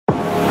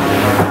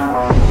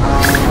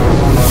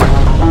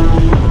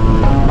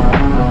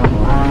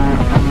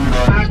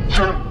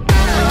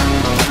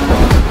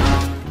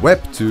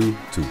2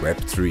 to Web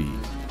 3.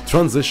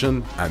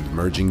 Transition and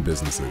merging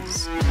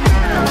businesses.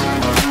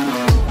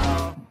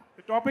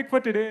 The topic for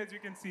today, as you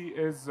can see,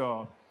 is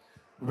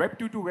Web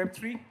 2 to Web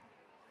 3,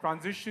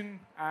 transition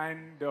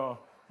and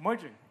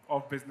merging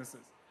of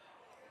businesses.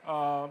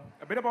 A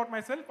bit about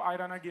myself. I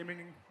run a gaming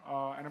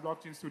and a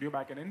blockchain studio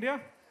back in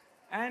India.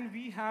 And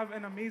we have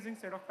an amazing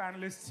set of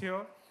panelists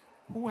here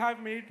who have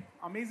made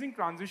amazing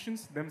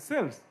transitions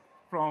themselves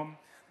from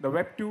the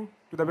Web 2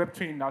 to the Web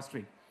 3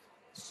 industry.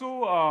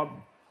 So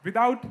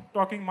without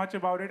talking much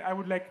about it, I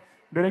would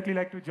directly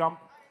like to jump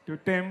to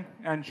Tim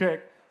and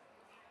Chezka.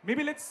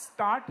 Maybe let's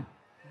start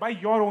by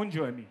your own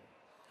journey.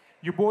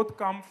 You both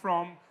come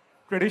from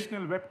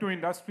traditional Web 2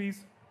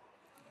 industries.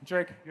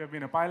 Chezka, you have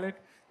been a pilot.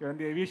 You're in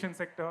the aviation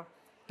sector.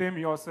 Tim,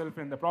 yourself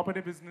in the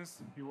property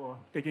business. You were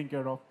taking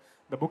care of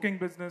the booking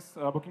business,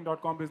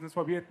 booking.com business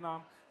for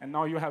Vietnam, and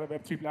now you have a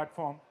Web 3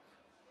 platform.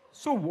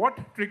 So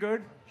what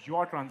triggered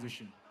your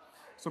transition?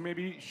 So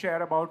maybe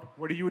share about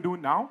what do you do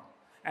now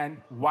and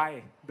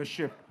why the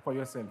shift for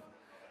yourself.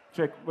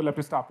 Chezka, we'll have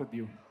to start with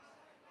you.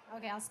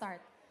 Okay, I'll start.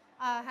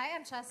 Hi,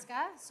 I'm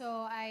Chezka.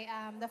 So I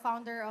am the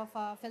founder of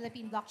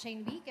Philippine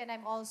Blockchain Week, and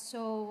I'm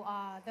also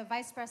the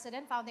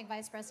founding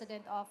vice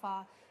president of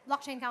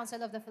Blockchain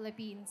Council of the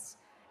Philippines.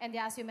 And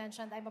yeah, as you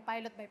mentioned, I'm a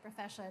pilot by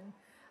profession.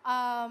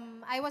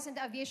 I was in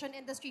the aviation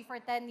industry for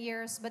 10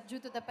 years, but due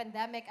to the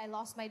pandemic, I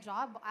lost my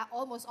job.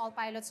 Almost all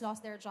pilots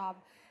lost their job.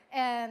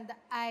 And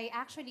I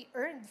actually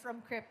earned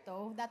from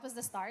crypto. That was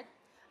the start.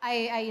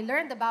 I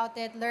learned about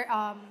it,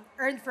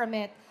 earned from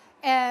it.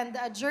 And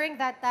during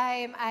that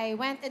time, I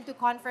went into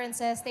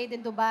conferences, stayed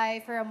in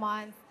Dubai for a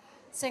month,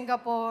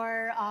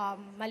 Singapore,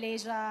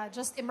 Malaysia,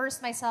 just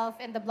immersed myself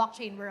in the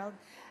blockchain world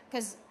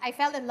because I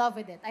fell in love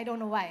with it. I don't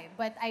know why,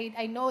 but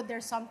I know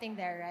there's something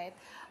there, right?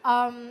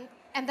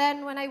 And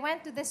then when I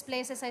went to these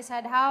places, I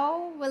said,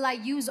 how will I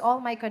use all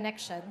my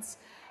connections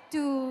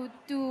to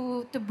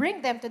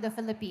bring them to the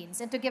Philippines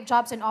and to give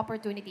jobs and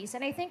opportunities?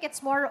 And I think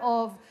it's more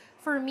of,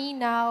 for me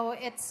now,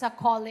 it's a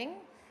calling.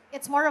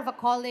 It's more of a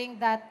calling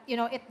that,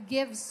 it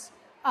gives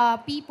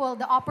people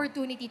the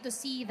opportunity to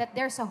see that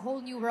there's a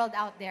whole new world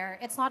out there.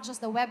 It's not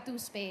just the Web 2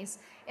 space.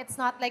 It's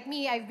not like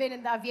me, I've been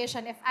in the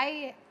aviation. If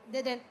I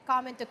didn't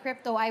come into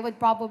crypto, I would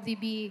probably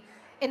be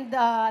in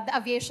the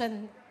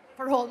aviation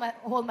for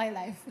whole my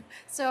life.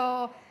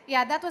 So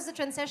yeah, that was the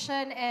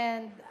transition,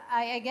 and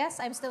I guess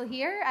I'm still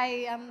here.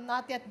 I am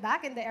not yet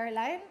back in the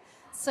airline.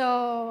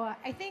 So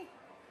I think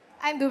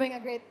I'm having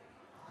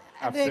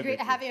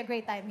a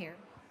great time here.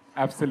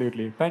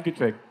 Absolutely. Thank you,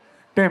 Chezka.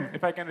 Tim,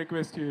 if I can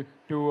request you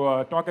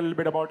to talk a little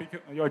bit about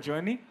your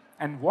journey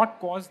and what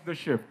caused the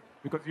shift,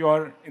 because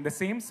you're in the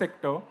same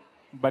sector,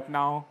 but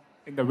now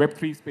in the Web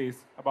 3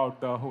 space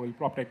about the whole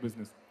PropTech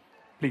business.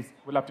 Please,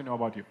 we'd love to know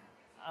about you.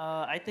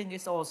 I think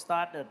it's all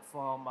started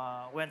from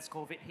when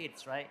COVID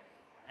hits, right?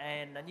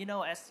 And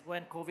as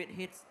when COVID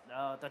hits,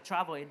 the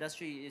travel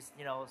industry is,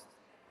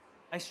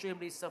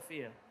 extremely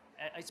severe.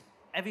 It's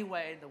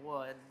everywhere in the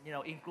world,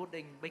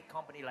 including big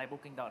company like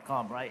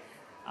Booking.com, right?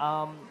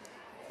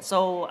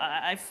 So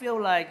I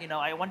feel like,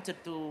 I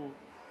wanted to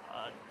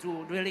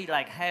really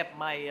help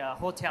my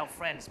hotel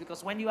friends,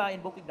 because when you are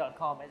in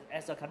Booking.com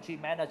as a country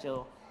manager,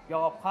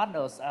 your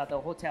partners are the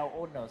hotel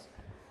owners.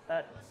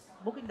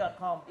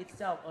 Booking.com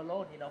itself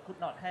alone, could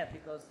not help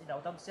because,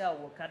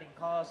 themselves were cutting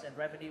costs and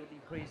revenue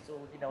decreased to,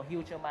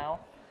 huge amount.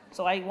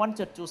 So I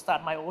wanted to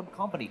start my own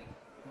company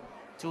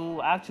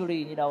to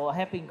actually,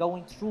 helping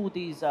going through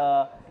these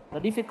the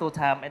difficult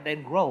time and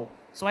then grow.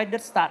 So I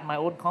did start my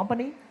own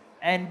company,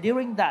 and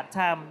during that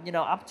time,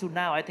 up to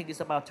now, I think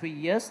it's about 3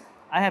 years,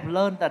 I have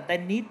learned that there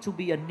need to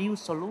be a new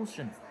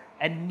solution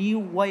and new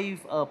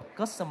wave of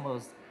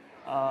customers,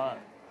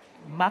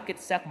 market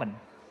segment,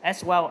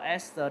 as well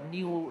as the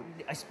new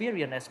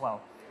experience as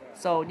well.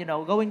 So,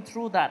 going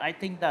through that, I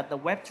think that the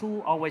Web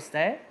 2 always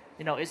there,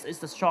 is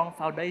the strong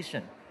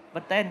foundation.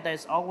 But then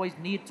there's always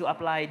need to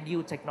apply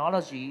new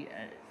technology,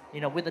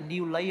 with the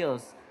new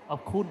layers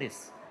of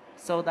coolness,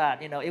 so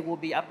that, it will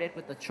be updated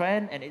with the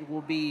trend, and it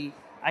will be,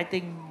 I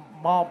think,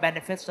 more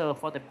beneficial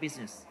for the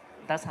business.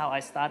 That's how I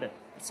started.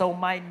 So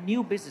my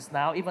new business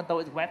now, even though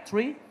it's Web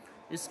 3,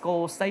 it's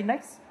called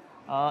Staynex.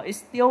 It's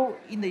still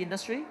in the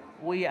industry.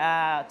 We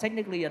are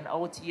technically an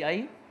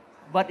OTA,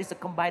 but it's a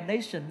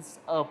combination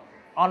of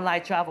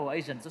online travel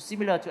agents, so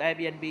similar to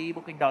Airbnb,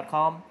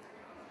 Booking.com.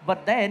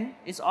 But then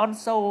it's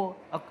also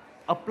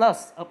a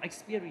plus of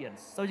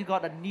experience. So you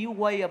got a new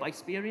way of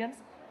experience,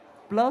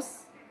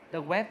 plus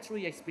the Web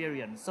 3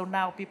 experience. So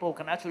now people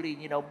can actually,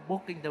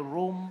 booking the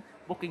room,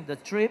 booking the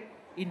trip,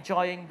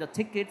 enjoying the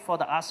ticket for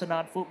the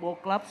Arsenal football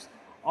clubs,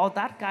 all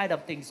that kind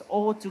of things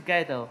all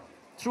together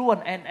through an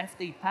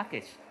NFT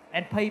package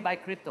and pay by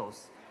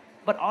cryptos,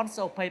 but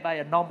also pay by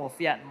a normal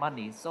fiat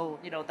money. So,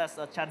 that's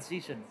a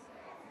transition.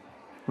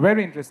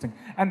 Very interesting.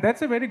 And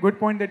that's a very good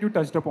point that you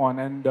touched upon,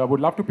 and would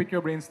love to pick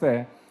your brains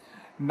there.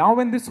 Now,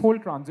 when this whole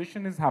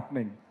transition is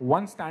happening,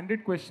 one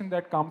standard question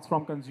that comes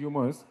from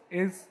consumers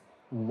is,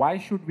 why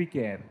should we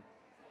care,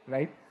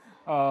 right?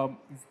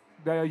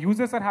 The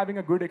users are having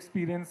a good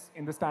experience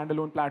in the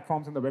standalone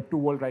platforms in the Web 2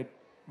 world right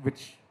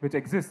which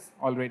exists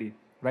already,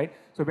 right?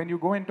 So when you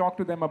go and talk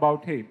to them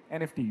about, hey,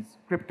 NFTs,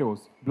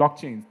 cryptos,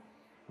 blockchains,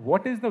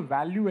 what is the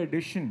value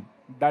addition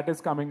that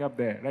is coming up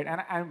there, right?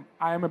 And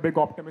I am a big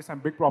optimist, I'm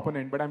a big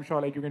proponent, but I'm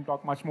sure like you can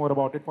talk much more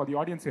about it for the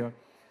audience here.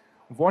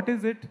 What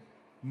is it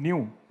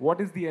new?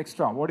 What is the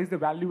extra? What is the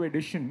value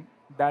addition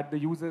that the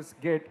users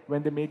get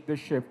when they make this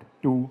shift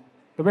to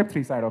the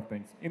Web3 side of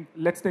things?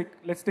 Let's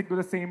stick to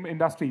the same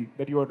industry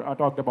that you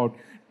talked about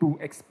to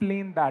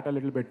explain that a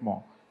little bit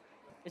more.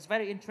 It's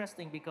very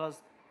interesting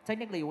because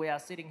technically we are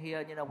sitting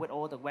here, with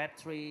all the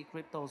Web3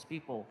 cryptos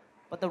people,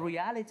 but the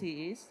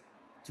reality is,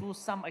 to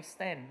some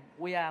extent,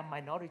 we are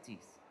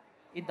minorities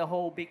in the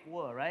whole big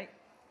world, right?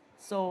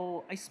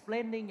 So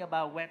explaining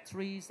about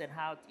Web3s and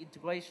how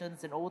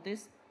integrations and all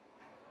this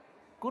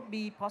could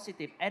be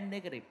positive and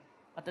negative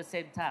at the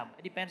same time.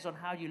 It depends on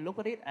how you look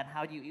at it and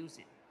how you use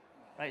it,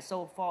 right?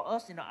 So for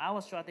us,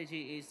 our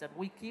strategy is that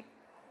we keep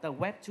the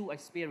Web2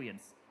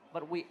 experience,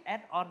 but we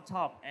add on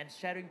top and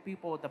sharing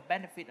people the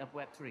benefit of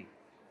Web3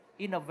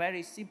 in a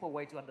very simple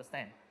way to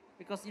understand.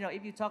 Because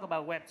if you talk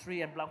about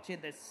Web3 and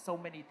blockchain, there's so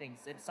many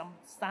things and some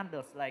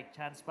standards like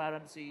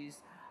transparencies,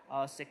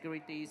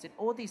 securities, and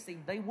all these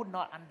things they would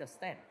not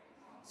understand.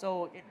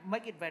 So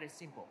make it very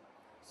simple.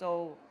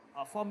 So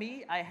for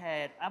me,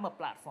 I'm a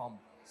platform.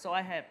 So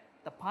I have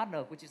the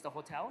partner, which is the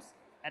hotels,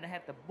 and I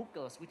have the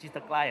bookers, which is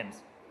the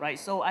clients, right?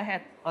 So I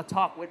had a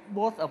talk with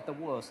both of the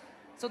worlds.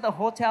 So the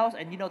hotels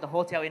and the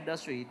hotel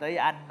industry, they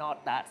are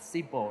not that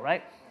simple,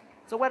 right?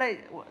 So when I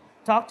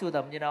talk to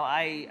them,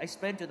 I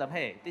explain to them,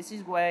 hey, this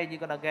is where you're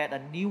gonna get a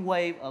new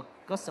wave of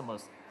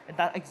customers, and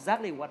that's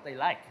exactly what they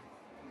like.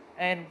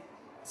 And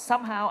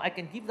somehow I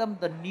can give them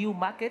the new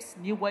markets,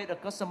 new wave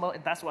of customer,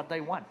 and that's what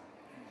they want.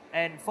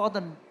 And for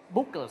the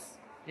bookers,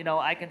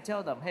 I can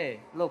tell them, hey,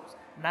 look,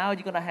 now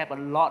you're gonna have a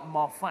lot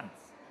more fun.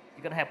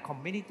 You're gonna have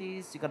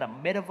communities, you're gonna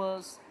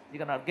metaverse,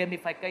 you're gonna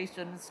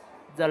gamifications.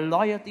 The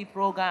loyalty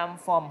program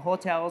from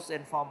hotels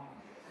and from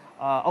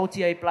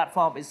OTA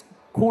platform is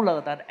cooler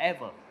than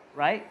ever,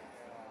 right?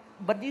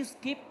 But you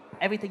keep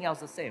everything else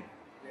the same.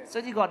 So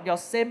you got your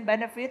same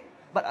benefit,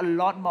 but a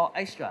lot more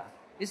extra.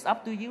 It's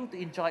up to you to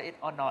enjoy it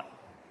or not.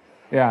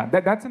 Yeah,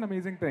 that's an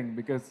amazing thing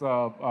because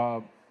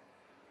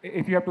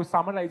if you have to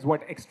summarize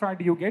what extra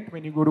do you get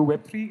when you go to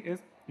Web3 is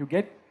you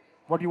get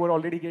what you were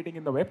already getting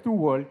in the Web2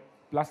 world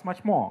plus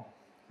much more,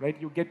 right?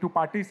 You get to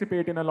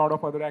participate in a lot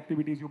of other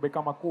activities. You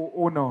become a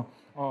co-owner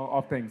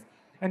of things.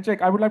 And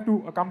Chek, I would like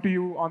to come to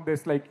you on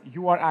this. Like,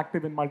 you are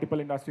active in multiple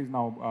industries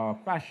now.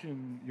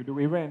 Fashion, you do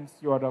events,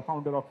 you are the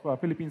founder of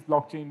Philippines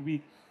Blockchain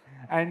Week.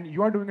 And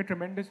you are doing a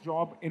tremendous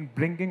job in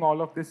bringing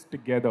all of this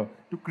together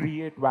to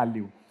create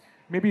value.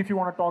 Maybe if you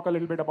want to talk a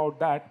little bit about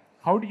that,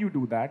 how do you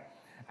do that?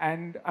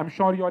 And I'm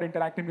sure you're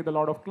interacting with a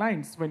lot of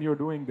clients when you're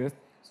doing this.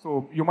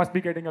 So you must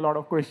be getting a lot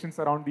of questions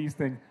around these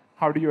things.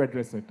 How do you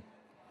address it?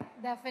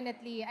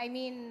 Definitely. I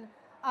mean,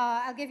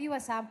 I'll give you a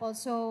sample.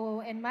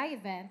 So in my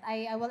event,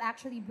 I will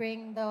actually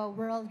bring the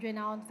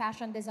world-renowned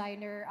fashion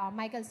designer,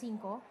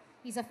 𝐒𝐿𝐻𝐿.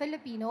 He's a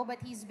Filipino, but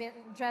he's been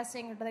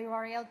dressing the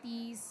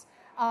royalties,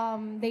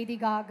 Lady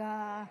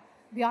Gaga,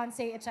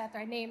 Beyonce,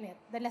 etc. Name it,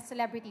 the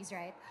celebrities,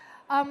 right?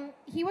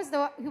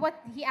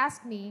 He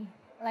asked me,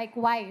 like,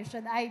 why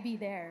should I be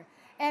there?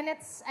 And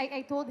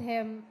I told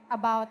him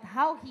about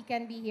how he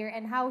can be here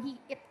and how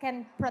it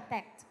can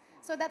protect.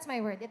 So that's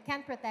my word. It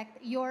can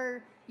protect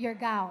your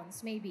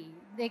gowns, maybe.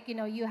 Like,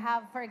 you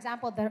have, for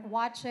example, the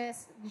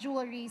watches,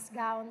 jewelries,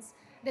 gowns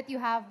that you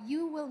have,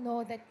 you will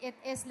know that it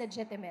is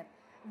legitimate.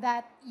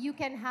 That you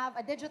can have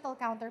a digital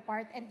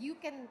counterpart and you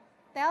can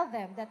tell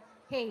them that,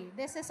 hey,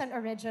 this is an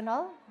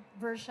original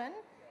version,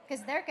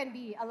 because there can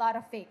be a lot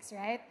of fakes,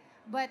 right?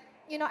 But,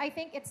 I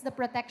think it's the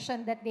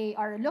protection that they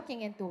are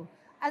looking into.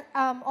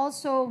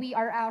 Also, we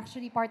are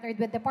actually partnered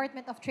with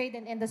Department of Trade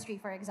and Industry,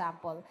 for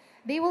example.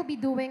 They will be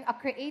doing a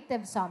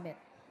creative summit.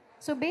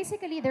 So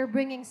basically, they're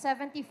bringing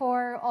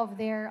 74 of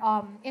their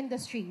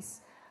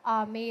industries,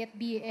 may it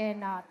be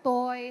in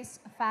toys,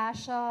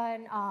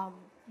 fashion,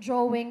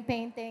 drawing,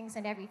 paintings,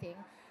 and everything.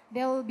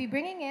 They'll be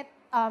bringing it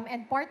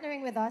and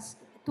partnering with us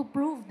to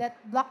prove that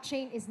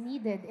blockchain is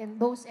needed in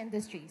those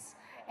industries.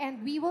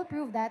 And we will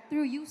prove that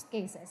through use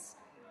cases.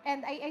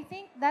 And I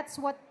think that's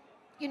what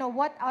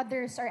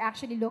others are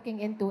actually looking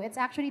into. It's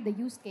actually the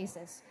use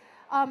cases.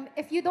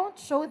 If you don't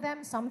show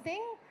them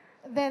something,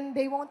 then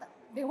they won't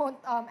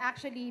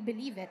actually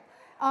believe it.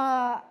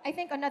 I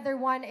think another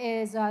one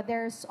is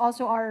there's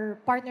also our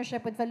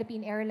partnership with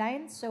Philippine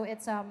Airlines. So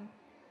it's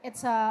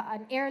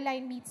an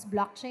airline meets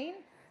blockchain.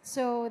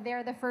 So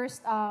they're the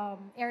first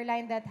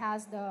airline that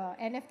has the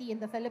NFT in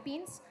the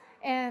Philippines,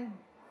 and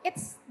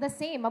it's the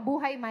same.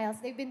 Mabuhay Miles.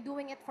 They've been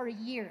doing it for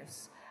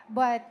years.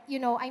 But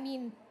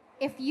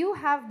if you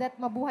have that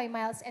Mabuhay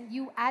Miles and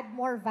you add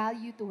more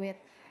value to it,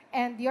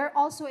 and you're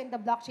also in the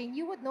blockchain,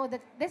 you would know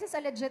that this is a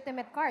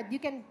legitimate card. You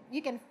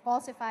can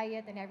falsify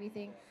it and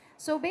everything.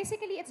 So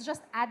basically, it's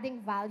just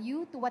adding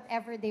value to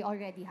whatever they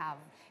already have.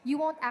 You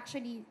won't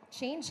actually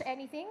change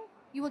anything.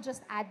 You will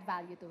just add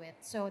value to it.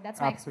 So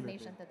that's my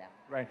explanation to them.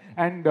 Right.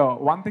 And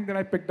one thing that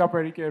I picked up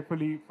very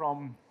carefully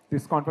from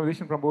this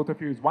conversation from both of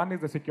you is, one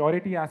is the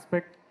security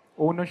aspect,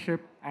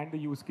 ownership, and the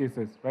use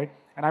cases, right?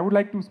 And I would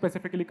like to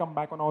specifically come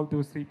back on all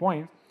those 3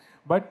 points.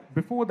 But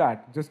before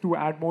that, just to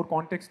add more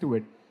context to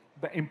it,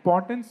 the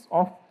importance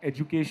of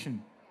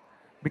education.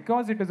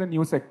 Because it is a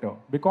new sector,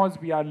 because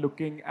we are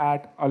looking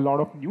at a lot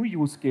of new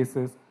use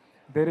cases,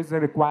 there is a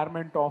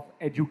requirement of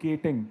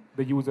educating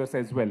the users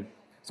as well.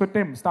 So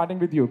Tim, starting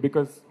with you,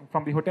 because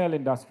from the hotel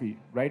industry,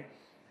 right?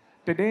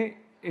 Today,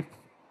 if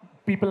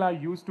people are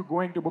used to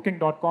going to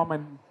booking.com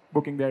and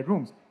booking their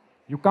rooms,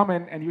 you come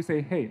in and you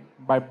say, hey,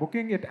 by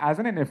booking it as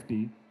an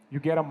NFT, you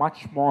get a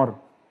much more,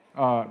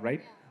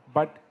 right?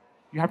 But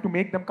you have to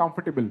make them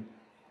comfortable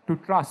to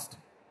trust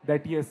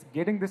that, yes,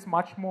 getting this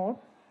much more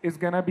is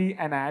going to be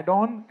an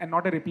add-on and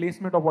not a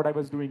replacement of what I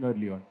was doing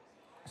earlier.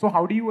 So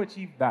how do you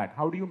achieve that?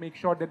 How do you make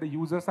sure that the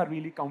users are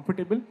really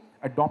comfortable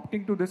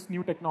adopting to this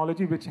new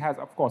technology, which has,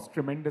 of course,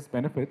 tremendous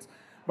benefits,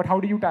 but how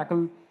do you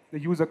tackle the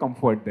user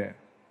comfort there?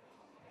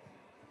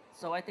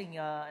 So I think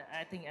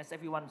as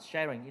everyone's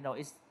sharing,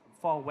 it's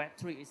for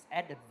Web3, it's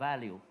added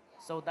value.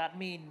 So that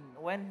means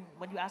when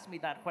you ask me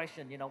that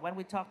question, when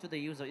we talk to the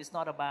user, it's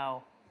not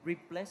about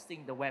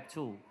replacing the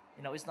Web2.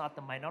 It's not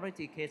the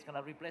minority case kind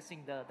of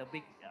replacing the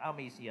big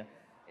armies here.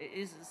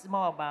 It's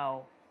more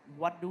about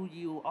what do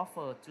you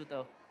offer to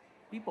the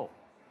people,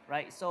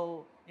 right?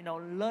 So,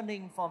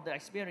 learning from the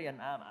experience,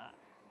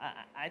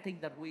 I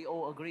think that we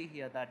all agree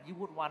here that you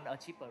would want a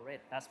cheaper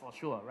rate, that's for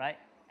sure, right?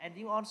 And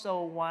you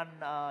also want,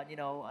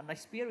 an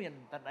experience,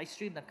 an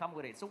extreme that come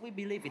with it. So we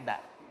believe in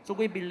that. So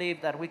we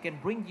believe that we can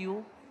bring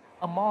you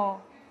a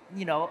more,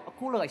 a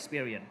cooler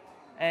experience.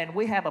 And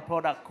we have a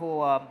product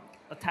called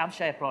a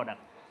timeshare product.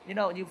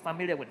 You're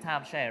familiar with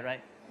timeshare,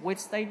 right? With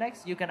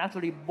Staynex, you can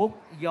actually book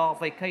your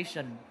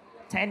vacation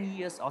 10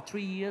 years or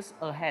 3 years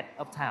ahead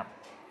of time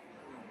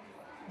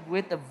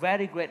with a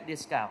very great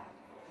discount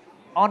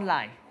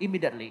online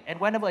immediately. And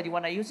whenever you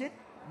want to use it,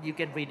 you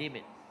can redeem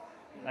it,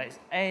 right?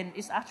 And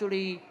it's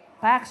actually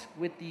packed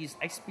with these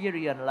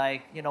experience,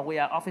 like, we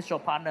are official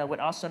partner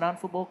with Arsenal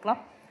Football Club,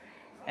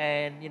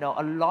 and,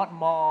 a lot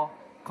more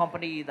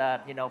company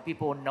that,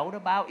 people know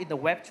about in the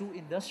Web2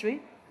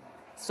 industry.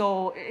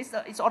 So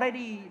it's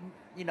already,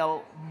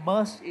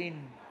 merged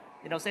in,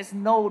 there's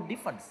no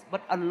difference,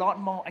 but a lot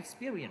more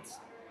experience.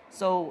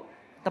 So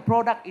the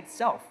product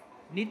itself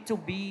needs to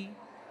be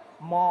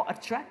more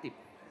attractive,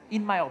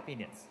 in my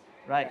opinion,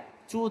 right?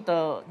 To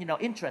the,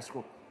 interest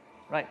group,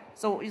 right?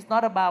 So it's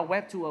not about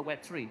Web2 or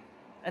Web3.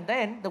 And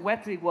then the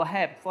Web3 will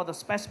have, for the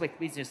specific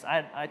business,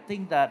 I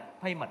think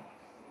that payment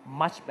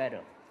much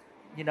better.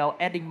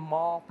 Adding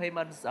more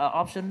payments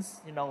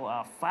options,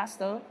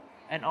 faster.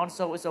 And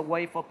also it's a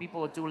way for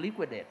people to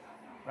liquidate,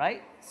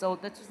 right? So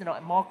that's,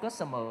 more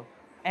customer.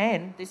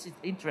 And this is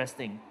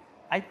interesting.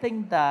 I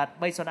think that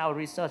based on our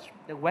research,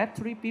 the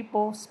Web3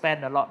 people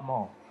spend a lot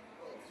more.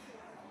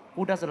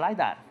 Who doesn't like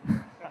that?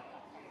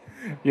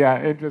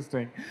 Yeah,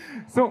 interesting.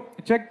 So,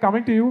 Chezka,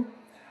 coming to you,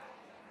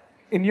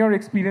 in your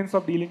experience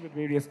of dealing with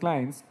various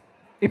clients,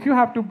 if you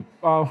have to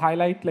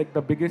highlight like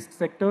the biggest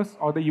sectors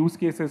or the use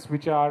cases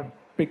which are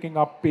picking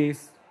up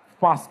pace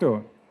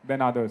faster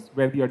than others,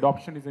 where the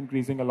adoption is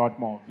increasing a lot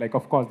more, like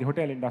of course the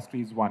hotel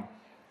industry is one.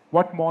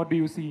 What more do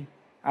you see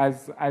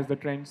as the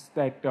trends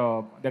that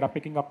are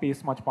picking up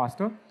pace much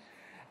faster?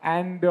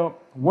 And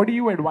what do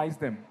you advise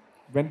them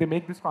when they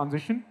make this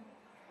transition?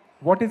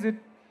 What is it,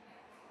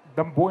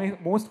 the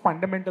most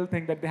fundamental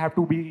thing that they have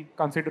to be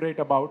considerate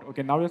about?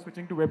 Okay, now you're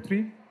switching to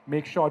Web3,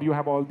 make sure you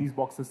have all these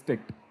boxes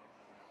ticked.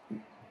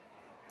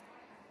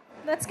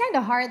 That's kind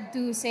of hard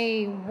to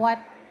say what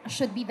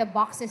should be the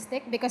boxes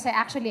tick, because I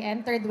actually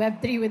entered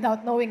Web3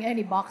 without knowing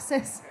any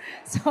boxes.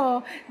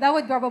 So that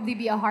would probably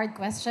be a hard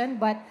question,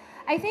 but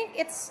I think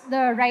it's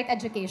the right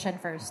education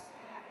first.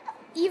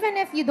 Even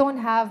if you don't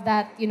have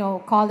that,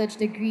 college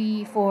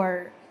degree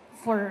for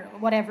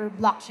whatever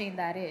blockchain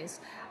that is,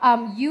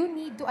 you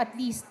need to at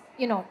least,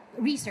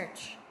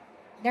 research.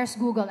 There's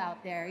Google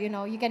out there,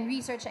 you can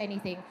research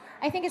anything.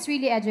 I think it's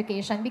really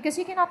education, because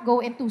you cannot go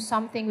into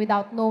something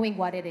without knowing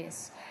what it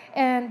is.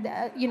 And,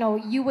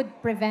 you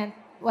would prevent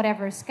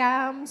whatever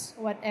scams,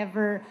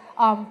 whatever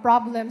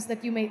problems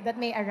that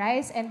may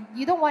arise, and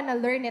you don't want to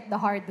learn it the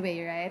hard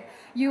way, right?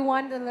 You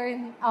want to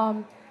learn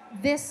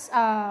this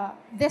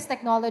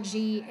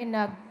technology in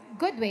a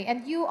good way,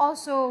 and you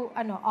also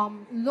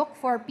look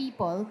for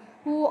people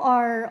who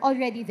are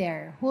already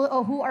there,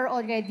 who are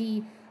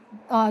already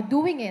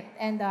doing it,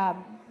 and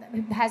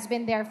has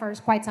been there for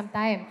quite some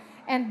time,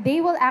 and they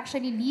will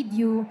actually lead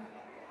you.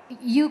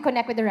 You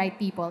connect with the right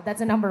people. That's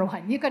the number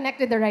one. You connect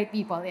with the right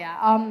people.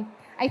 Yeah.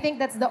 I think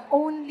that's the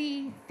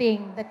only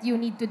thing that you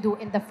need to do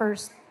in the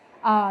first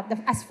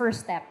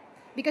step.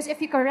 Because if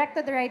you connect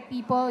with the right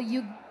people,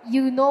 you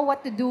know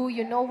what to do,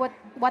 you know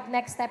what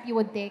next step you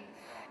would take.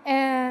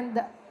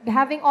 And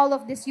having all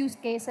of these use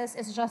cases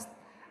is just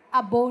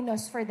a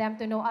bonus for them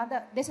to know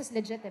that this is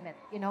legitimate,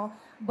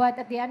 But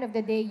at the end of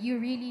the day, you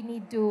really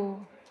need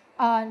to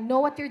know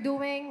what you're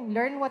doing,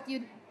 learn what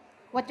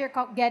you're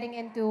getting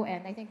into,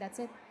 and I think that's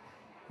it.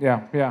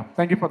 Yeah.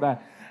 Thank you for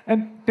that.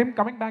 And Tim,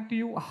 coming back to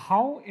you,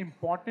 how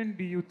important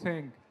do you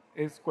think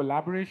is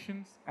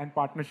collaborations and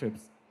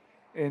partnerships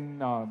in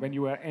when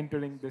you are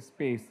entering this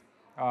space?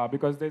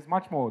 Because there's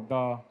much more.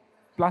 The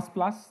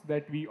plus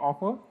that we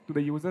offer to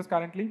the users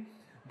currently,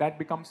 that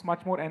becomes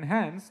much more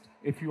enhanced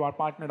if you are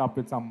partnered up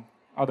with some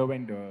other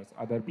vendors,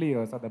 other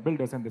players, other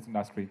builders in this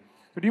industry.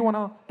 So do you want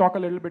to talk a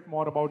little bit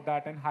more about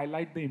that and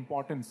highlight the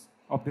importance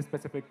of this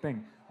specific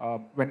thing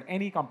when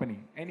any company,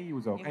 any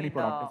user, You any mean,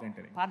 product is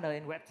entering? partner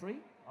in Web3?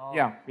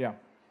 Yeah.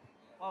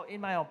 Well,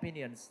 in my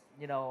opinions,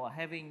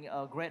 having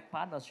a great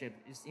partnership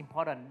is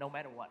important no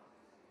matter what,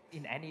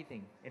 in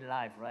anything in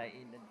life, right?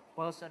 In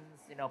persons,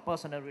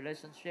 personal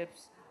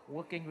relationships,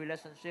 working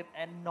relationship,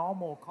 and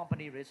normal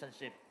company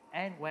relationship,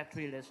 and Web3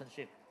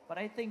 relationship. But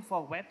I think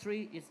for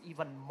Web3, it's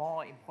even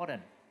more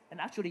important and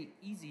actually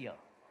easier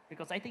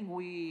because I think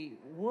we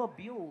were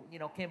built,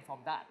 came from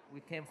that.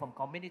 We came from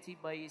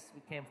community-based,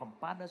 we came from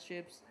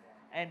partnerships,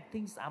 and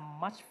things are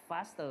much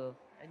faster,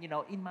 and,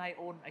 in my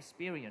own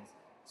experience.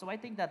 So I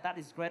think that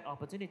is great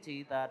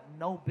opportunity that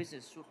no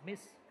business should miss,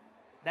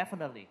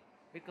 definitely.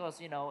 Because,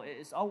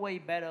 it's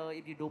always better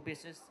if you do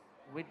business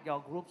with your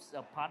groups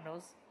of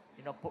partners,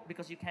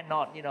 because you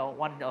cannot,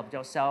 one of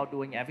yourself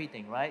doing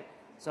everything, right?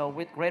 So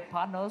with great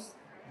partners,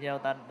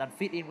 that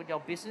fit in with your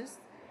business,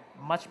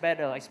 much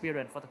better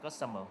experience for the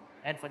customer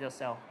and for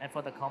yourself and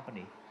for the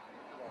company,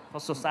 for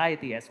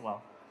society as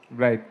well.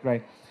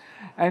 Right.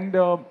 And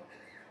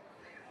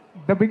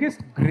the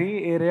biggest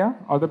gray area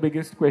or the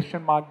biggest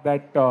question mark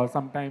that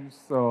sometimes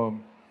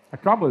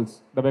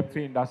troubles the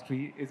Web3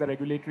 industry is the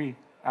regulatory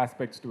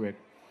aspects to it.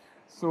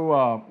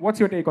 So what's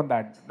your take on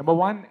that? Number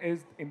one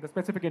is in the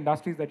specific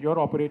industries that you're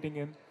operating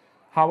in,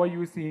 how are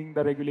you seeing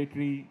the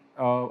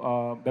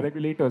the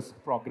regulators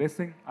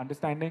progressing,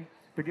 understanding?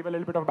 To give a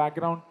little bit of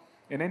background,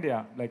 in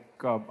India,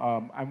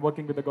 I'm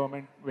working with the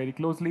government very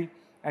closely,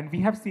 and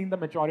we have seen the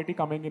maturity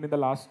coming in the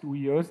last 2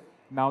 years.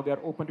 Now they're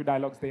open to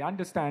dialogues, they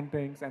understand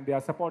things, and they are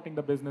supporting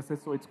the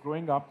businesses, so it's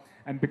growing up.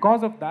 And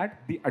because of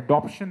that, the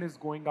adoption is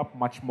going up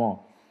much more.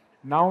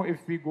 Now,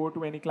 if we go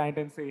to any client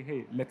and say,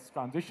 hey, let's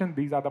transition,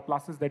 these are the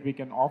pluses that we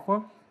can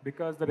offer,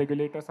 because the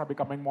regulators are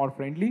becoming more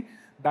friendly,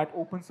 that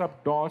opens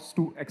up doors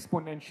to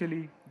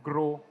exponentially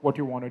grow what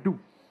you want to do.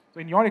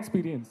 So in your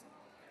experience,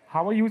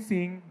 how are you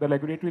seeing the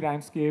regulatory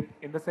landscape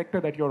in the sector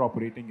that you're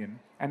operating in,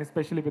 and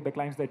especially with the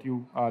clients that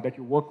you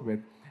work with?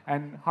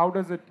 And how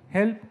does it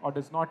help or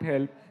does not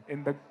help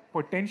in the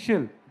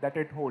potential that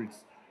it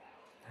holds?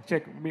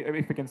 Check,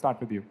 if we can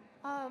start with you.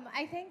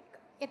 I think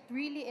it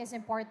really is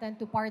important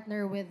to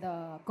partner with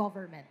the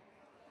government.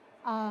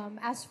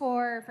 As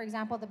for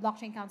example, the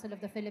Blockchain Council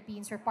of the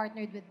Philippines, we're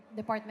partnered with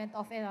Department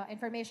of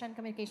Information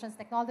Communications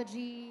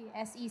Technology,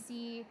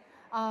 SEC,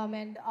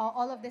 and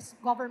all of this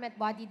government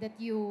body that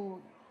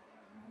you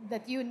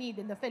need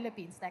in the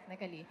Philippines,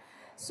 technically.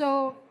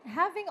 So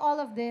having all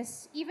of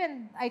this,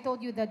 even I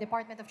told you the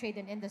Department of Trade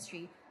and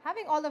Industry,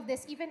 having all of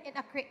this even in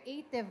a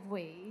creative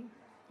way,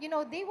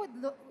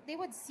 they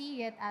would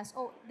see it as,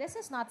 oh, this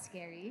is not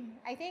scary.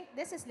 I think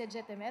this is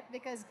legitimate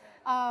because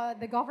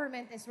the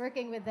government is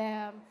working with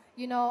them,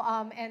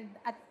 and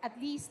at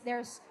least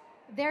there's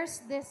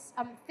this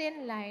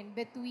thin line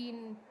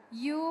between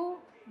you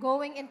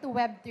going into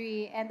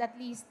Web3 and at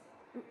least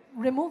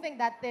removing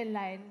that thin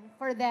line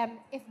for them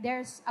if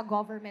there's a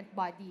government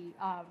body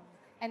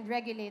and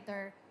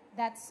regulator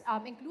that's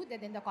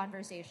included in the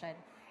conversation.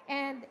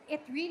 And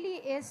it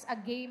really is a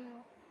game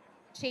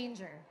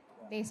changer,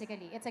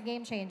 basically. It's a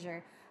game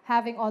changer,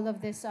 having all of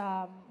this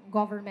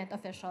government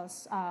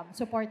officials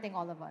supporting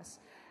all of us.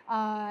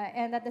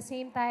 And at the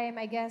same time,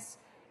 I guess,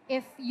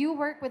 if you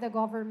work with the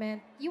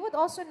government, you would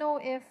also know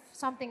if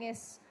something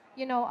is,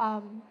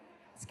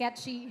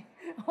 sketchy,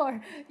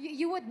 or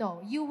you would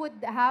know. You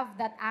would have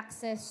that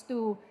access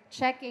to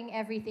checking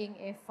everything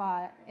if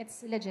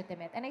it's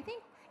legitimate. And I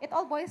think it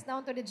all boils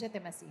down to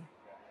legitimacy.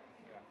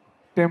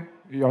 Tim,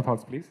 your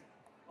thoughts, please.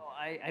 Oh,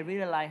 I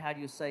really like how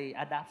you say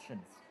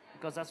adaptions,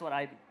 because that's what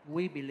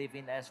we believe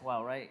in as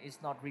well, right? It's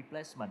not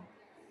replacement.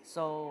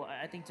 So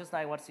I think just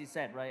like what she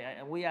said,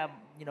 right? We are,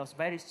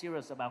 very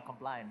serious about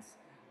compliance.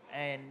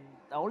 And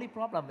the only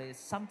problem is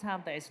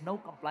sometimes there is no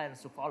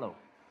compliance to follow,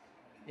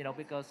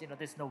 because,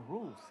 there's no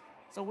rules.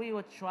 So we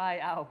will try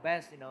our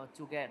best,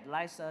 to get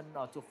license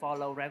or to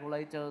follow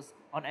regulators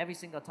on every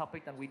single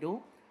topic that we do.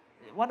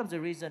 One of the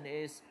reasons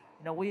is,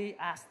 we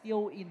are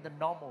still in the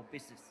normal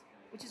business,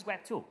 which is Web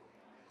 2.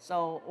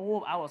 So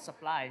all our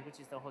suppliers, which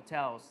is the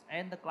hotels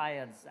and the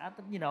clients,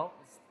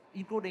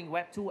 including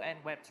Web 2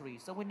 and Web 3.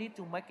 So we need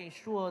to making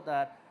sure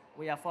that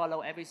we are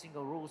follow every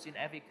single rules in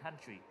every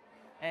country.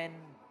 And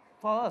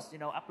for us,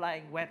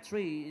 applying Web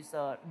 3 is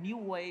a new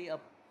way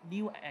of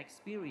new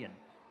experience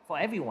for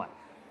everyone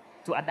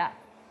to adapt,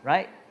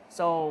 right?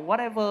 So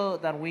whatever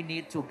that we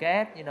need to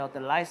get, the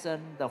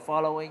license, the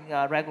following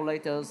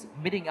regulators,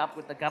 meeting up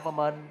with the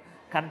government,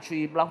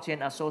 country,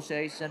 blockchain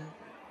association,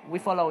 we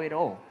follow it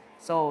all.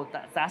 So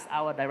that's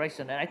our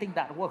direction. And I think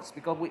that works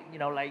because we,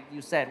 like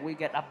you said, we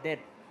get update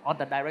on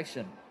the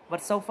direction.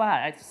 But so far,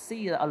 I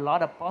see a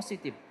lot of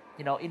positive,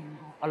 in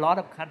a lot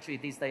of countries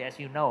these days, as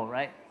you know,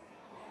 right?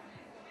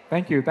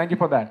 Thank you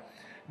for that.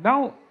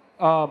 Now,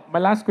 my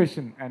last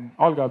question, and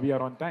Olga, we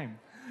are on time,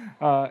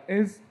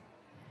 is,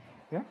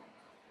 yeah?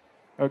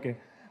 Okay.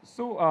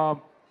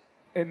 So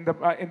in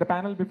the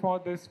panel before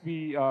this,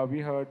 we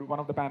heard one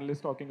of the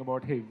panelists talking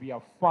about, hey, we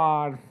are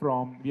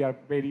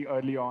very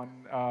early on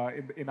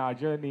in our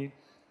journey.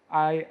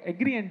 I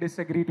agree and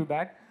disagree to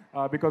that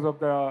because of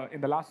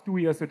in the last 2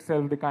 years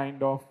itself, the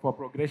kind of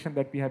progression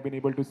that we have been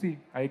able to see.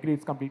 I agree,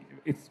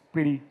 it's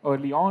pretty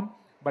early on,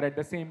 but at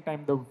the same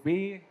time, the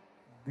way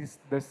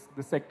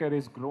the sector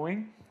is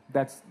growing,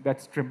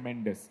 that's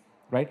tremendous,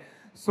 right?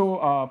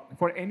 So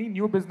for any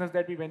new business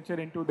that we venture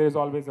into, there's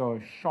always a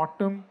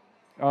short-term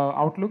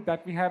outlook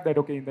that we have that,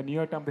 okay, in the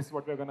near term, this is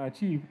what we're going to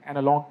achieve, and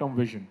a long-term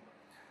vision.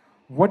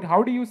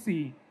 How do you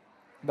see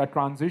the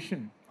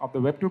transition of the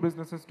Web 2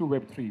 businesses to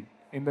Web 3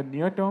 in the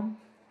near term,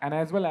 and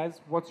as well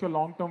as what's your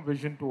long-term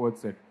vision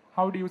towards it?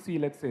 How do you see,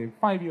 let's say,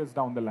 5 years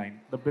down the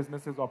line, the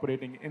businesses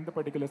operating in the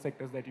particular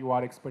sectors that you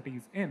are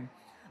expertise in?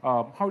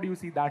 How do you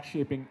see that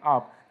shaping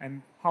up,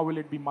 and how will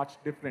it be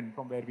much different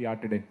from where we are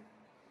today?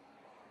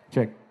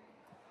 Check.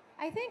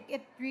 I think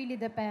it really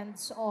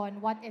depends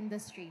on what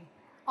industry.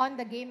 On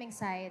the gaming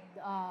side,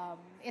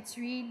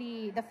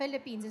 the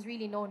Philippines is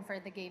really known for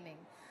the gaming.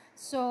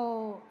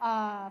 So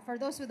for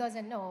those who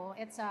doesn't know,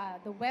 it's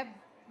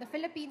the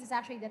Philippines is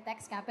actually the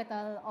tech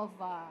capital of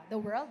the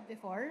world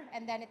before,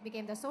 and then it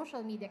became the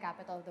social media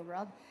capital of the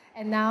world.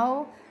 And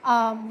now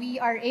we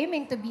are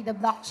aiming to be the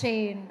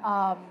blockchain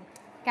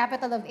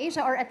capital of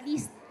Asia, or at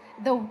least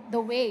the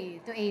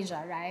way to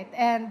Asia, right?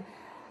 And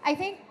I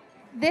think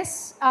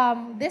this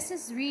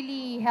is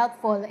really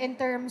helpful in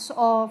terms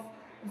of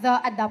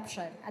the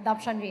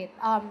adoption rate.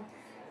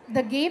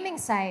 The gaming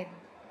side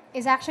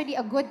is actually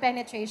a good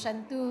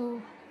penetration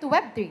to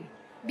Web3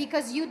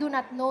 because you do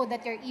not know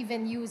that you're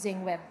even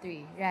using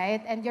Web3,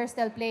 right? And you're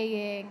still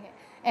playing,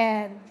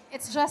 and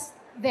it's just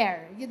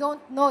there. You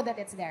don't know that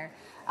it's there.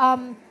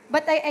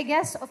 But I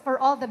guess for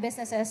all the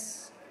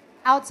businesses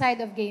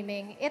outside of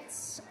gaming,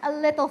 it's a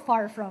little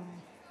far from,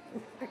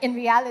 in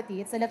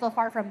reality, it's a little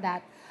far from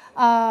that.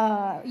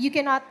 You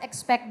cannot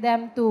expect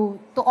them to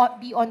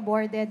be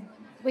onboarded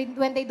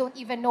when they don't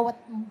even know what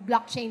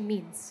blockchain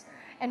means,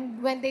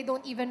 and when they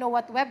don't even know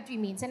what Web3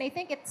 means. And I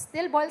think it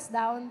still boils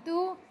down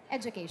to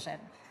education.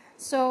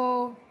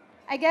 So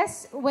I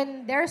guess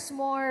when there's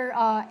more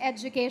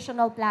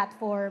educational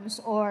platforms,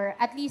 or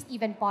at least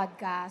even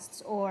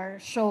podcasts or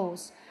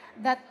shows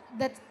that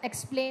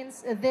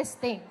explains these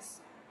things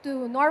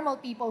to normal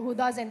people who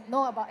doesn't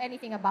know about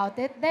anything about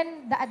it,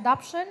 then the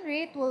adoption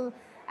rate will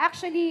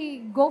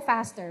actually go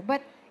faster.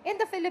 But in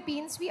the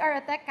Philippines, we are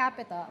a tech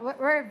capital.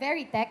 We're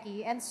very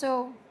techy. And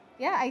so,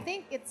 yeah, I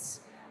think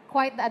it's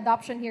quite the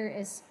adoption here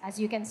is, as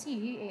you can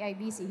see,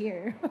 AIBC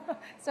here.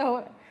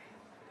 So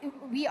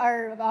we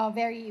are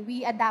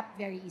we adapt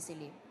very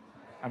easily.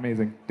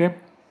 Amazing. Tim?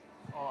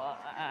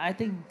 I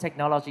think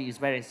technology is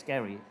very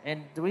scary.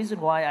 And the reason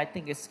why I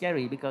think it's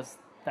scary because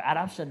the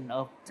adoption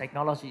of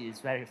technology is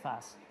very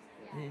fast.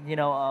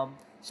 Yeah.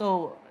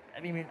 So I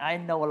mean, I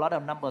know a lot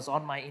of numbers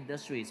on my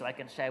industry, so I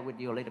can share with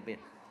you a little bit.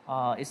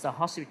 It's the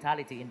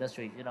hospitality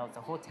industry,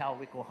 the hotel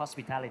we call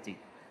hospitality.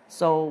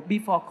 So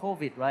before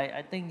COVID, right,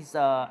 I think it's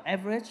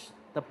average,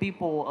 the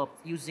people of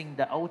using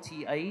the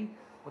OTA,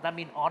 what I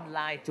mean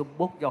online to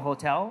book your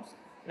hotels,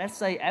 let's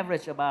say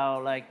average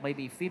about like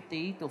maybe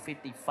 50 to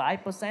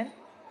 55%.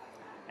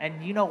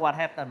 And you know what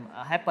happened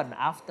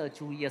after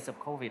 2 years of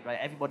COVID, right?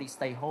 Everybody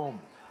stay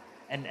home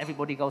and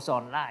everybody goes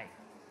online.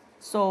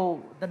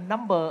 So the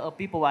number of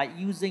people are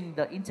using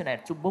the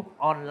internet to book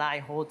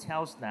online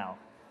hotels now,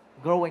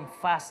 growing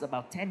fast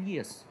about 10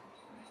 years.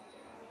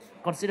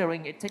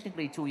 Considering it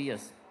technically 2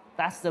 years.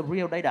 That's the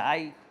real data.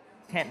 I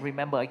can't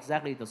remember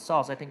exactly the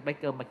source. I think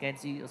Baker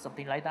McKenzie or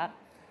something like that.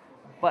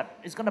 But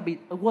it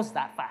was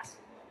that fast.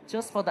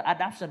 Just for the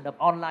adoption of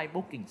online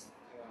bookings.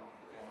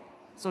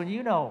 So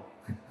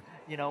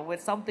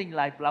with something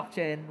like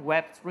blockchain,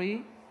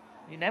 Web3,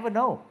 you never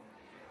know,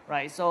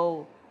 right?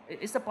 So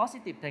it's a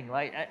positive thing,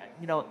 right?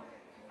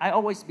 I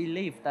always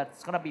believe that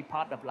it's going to be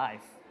part of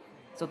life.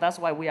 So that's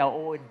why we are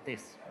all in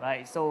this,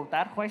 right? So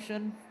that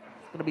question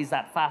is going to be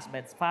that fast,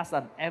 man. It's faster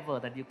than ever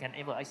that you can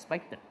ever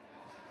expect it.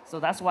 So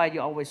that's why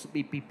you always should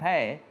be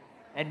prepared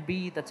and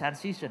be the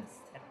transitions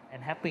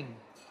and helping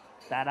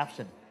the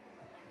adoption.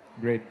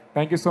 Great.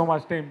 Thank you so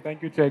much, Tim.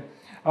 Thank you, Chek.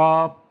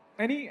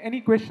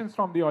 Any questions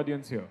from the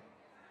audience here?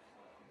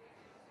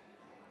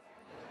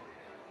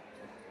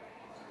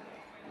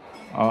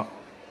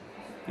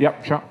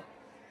 Yeah, sure.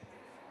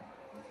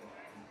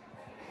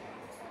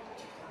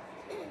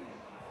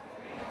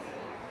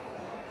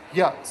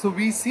 Yeah, so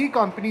we see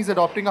companies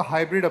adopting a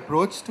hybrid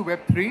approach to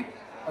Web3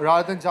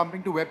 rather than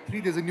jumping to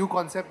Web3. There's a new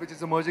concept which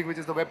is emerging, which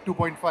is the Web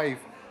 2.5.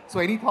 So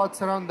any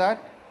thoughts around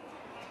that?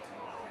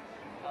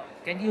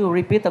 Can you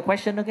repeat the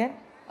question again?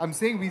 I'm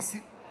saying we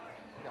see...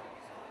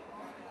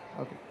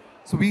 Yeah. Okay.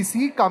 So we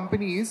see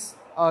companies,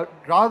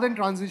 rather than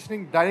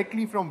transitioning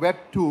directly from Web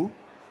 2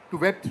 to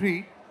Web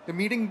 3, they're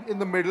meeting in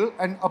the middle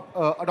and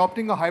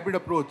adopting a hybrid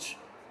approach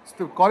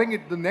So calling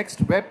it the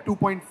next Web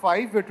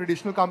 2.5, where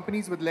traditional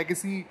companies with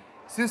legacy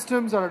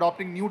systems are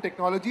adopting new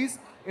technologies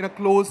in a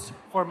closed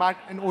format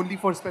and only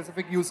for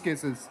specific use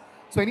cases.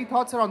 So any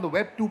thoughts around the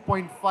Web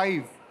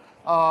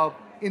 2.5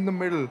 in the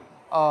middle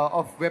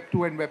of Web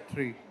 2 and Web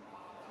 3?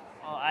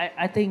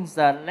 I think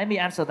that, let me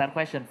answer that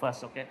question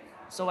first, okay?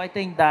 So I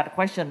think that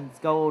questions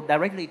go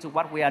directly to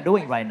what we are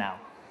doing right now.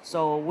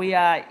 So we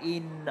are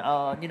in,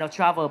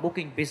 travel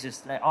booking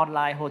business, like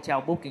online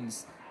hotel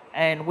bookings,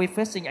 and we're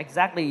facing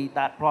exactly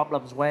that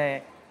problems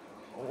where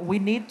we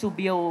need to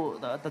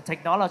build the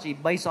technology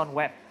based on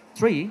Web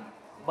 3,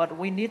 but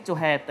we need to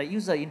have the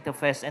user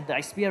interface and the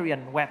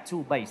experience Web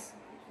 2 based,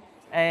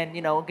 and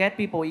get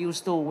people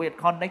used to with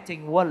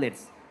connecting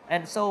wallets.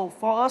 And so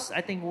for us,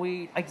 I think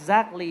we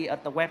exactly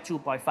at the Web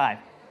 2.5,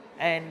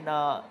 and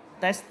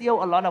there's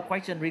still a lot of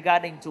questions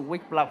regarding to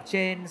which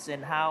blockchains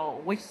and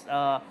which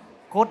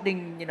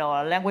coding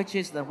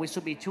languages that we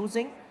should be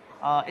choosing.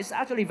 It's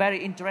actually a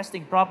very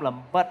interesting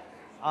problem, but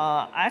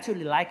I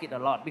actually like it a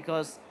lot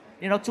because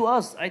to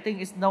us, I think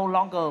it's no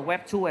longer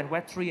Web 2 and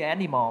Web 3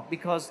 anymore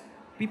because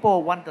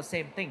people want the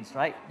same things,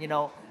 right?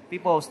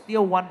 People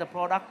still want the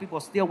product, people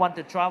still want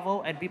to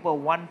travel, and people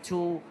want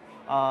to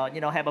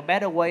have a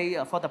better way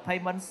for the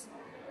payments.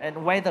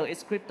 And whether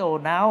it's crypto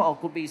now or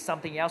could be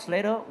something else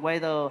later,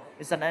 whether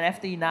it's an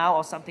NFT now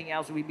or something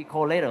else will be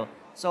called later.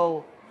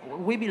 So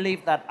we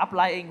believe that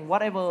applying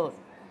whatever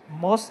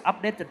most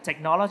updated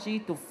technology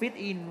to fit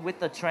in with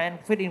the trend,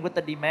 fit in with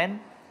the demand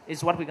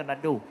is what we're gonna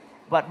do.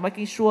 But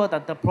making sure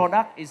that the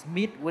product is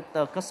meet with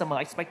the customer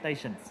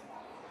expectations.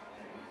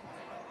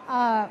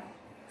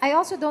 I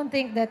also don't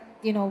think that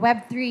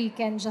Web 3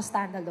 can just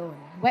stand alone.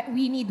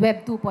 We need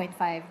Web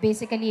 2.5.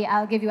 Basically,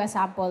 I'll give you a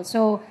sample.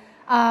 So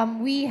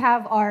we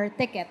have our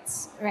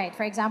tickets, right?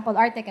 For example,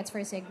 our tickets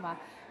for Sigma.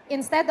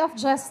 Instead of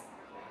just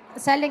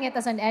selling it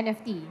as an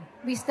NFT,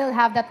 we still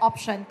have that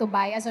option to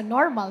buy as a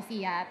normal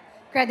fiat,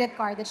 credit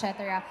card,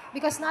 etc.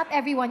 Because not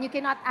everyone, you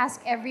cannot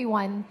ask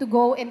everyone to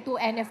go into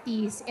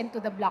NFTs, into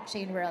the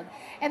blockchain world.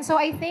 And so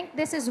I think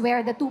this is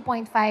where the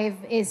 2.5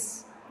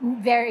 is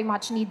very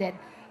much needed.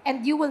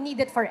 And you will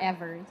need it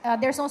forever.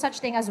 There's no such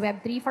thing as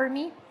Web 3 for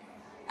me,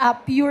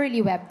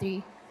 purely Web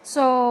 3.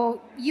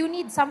 So you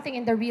need something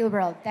in the real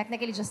world,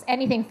 technically just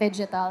anything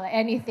phygital,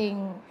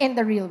 anything in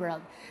the real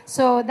world.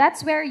 So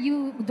that's where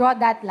you draw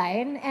that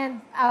line.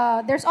 And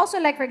there's also,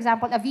 like, for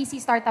example, a VC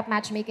startup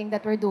matchmaking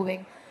that we're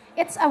doing.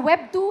 It's a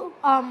Web 2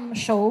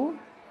 show,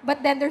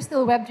 but then there's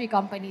still Web 3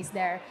 companies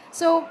there.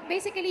 So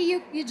basically,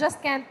 you just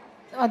can't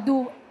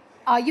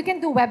you can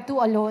do Web 2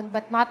 alone,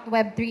 but not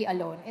Web 3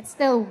 alone. It's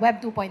still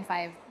Web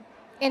 2.5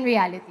 in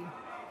reality.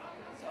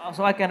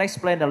 So I can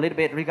explain a little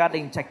bit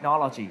regarding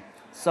technology.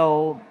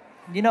 So,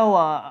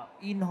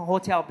 in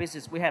hotel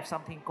business, we have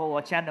something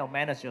called a channel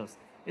managers.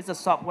 It's a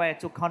software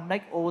to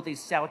connect all these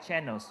sales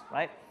channels,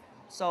 right?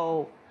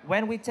 So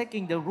when we're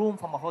taking the room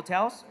from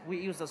hotels, we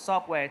use the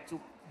software to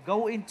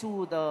go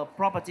into the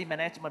property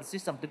management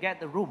system to get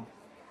the room.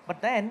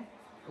 But then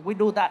we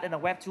do that in a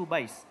Web 2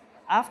 base.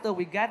 After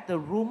we get the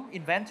room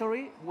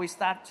inventory, we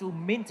start to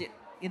mint it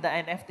in the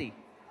NFT.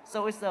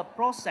 So it's a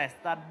process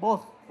that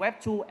both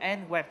Web 2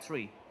 and Web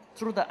 3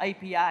 through the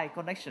API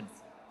connections.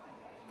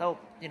 So,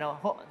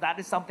 that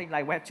is something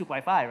like Web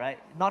 2.5, right?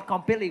 Not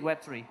completely Web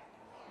 3.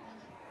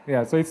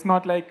 Yeah, so it's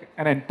not like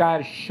an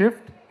entire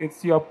shift.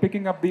 It's you're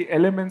picking up the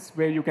elements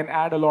where you can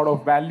add a lot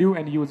of value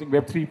and using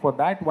Web 3 for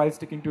that while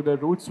sticking to the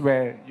roots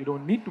where you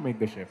don't need to make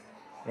the shift,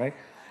 right?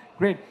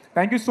 Great.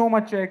 Thank you so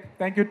much, 𝐒𝐿.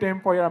 Thank you, Tim,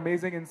 for your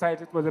amazing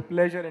insights. It was a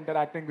pleasure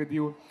interacting with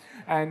you.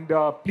 And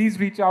please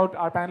reach out.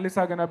 Our panelists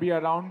are going to be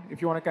around.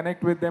 If you want to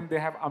connect with them, they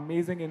have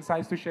amazing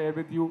insights to share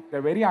with you.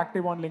 They're very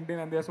active on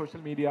LinkedIn and their social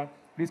media.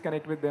 Please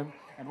connect with them.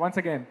 And once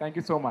again, thank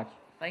you so much.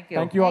 Thank you.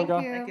 Thank you,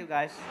 Olga. Thank you,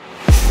 guys.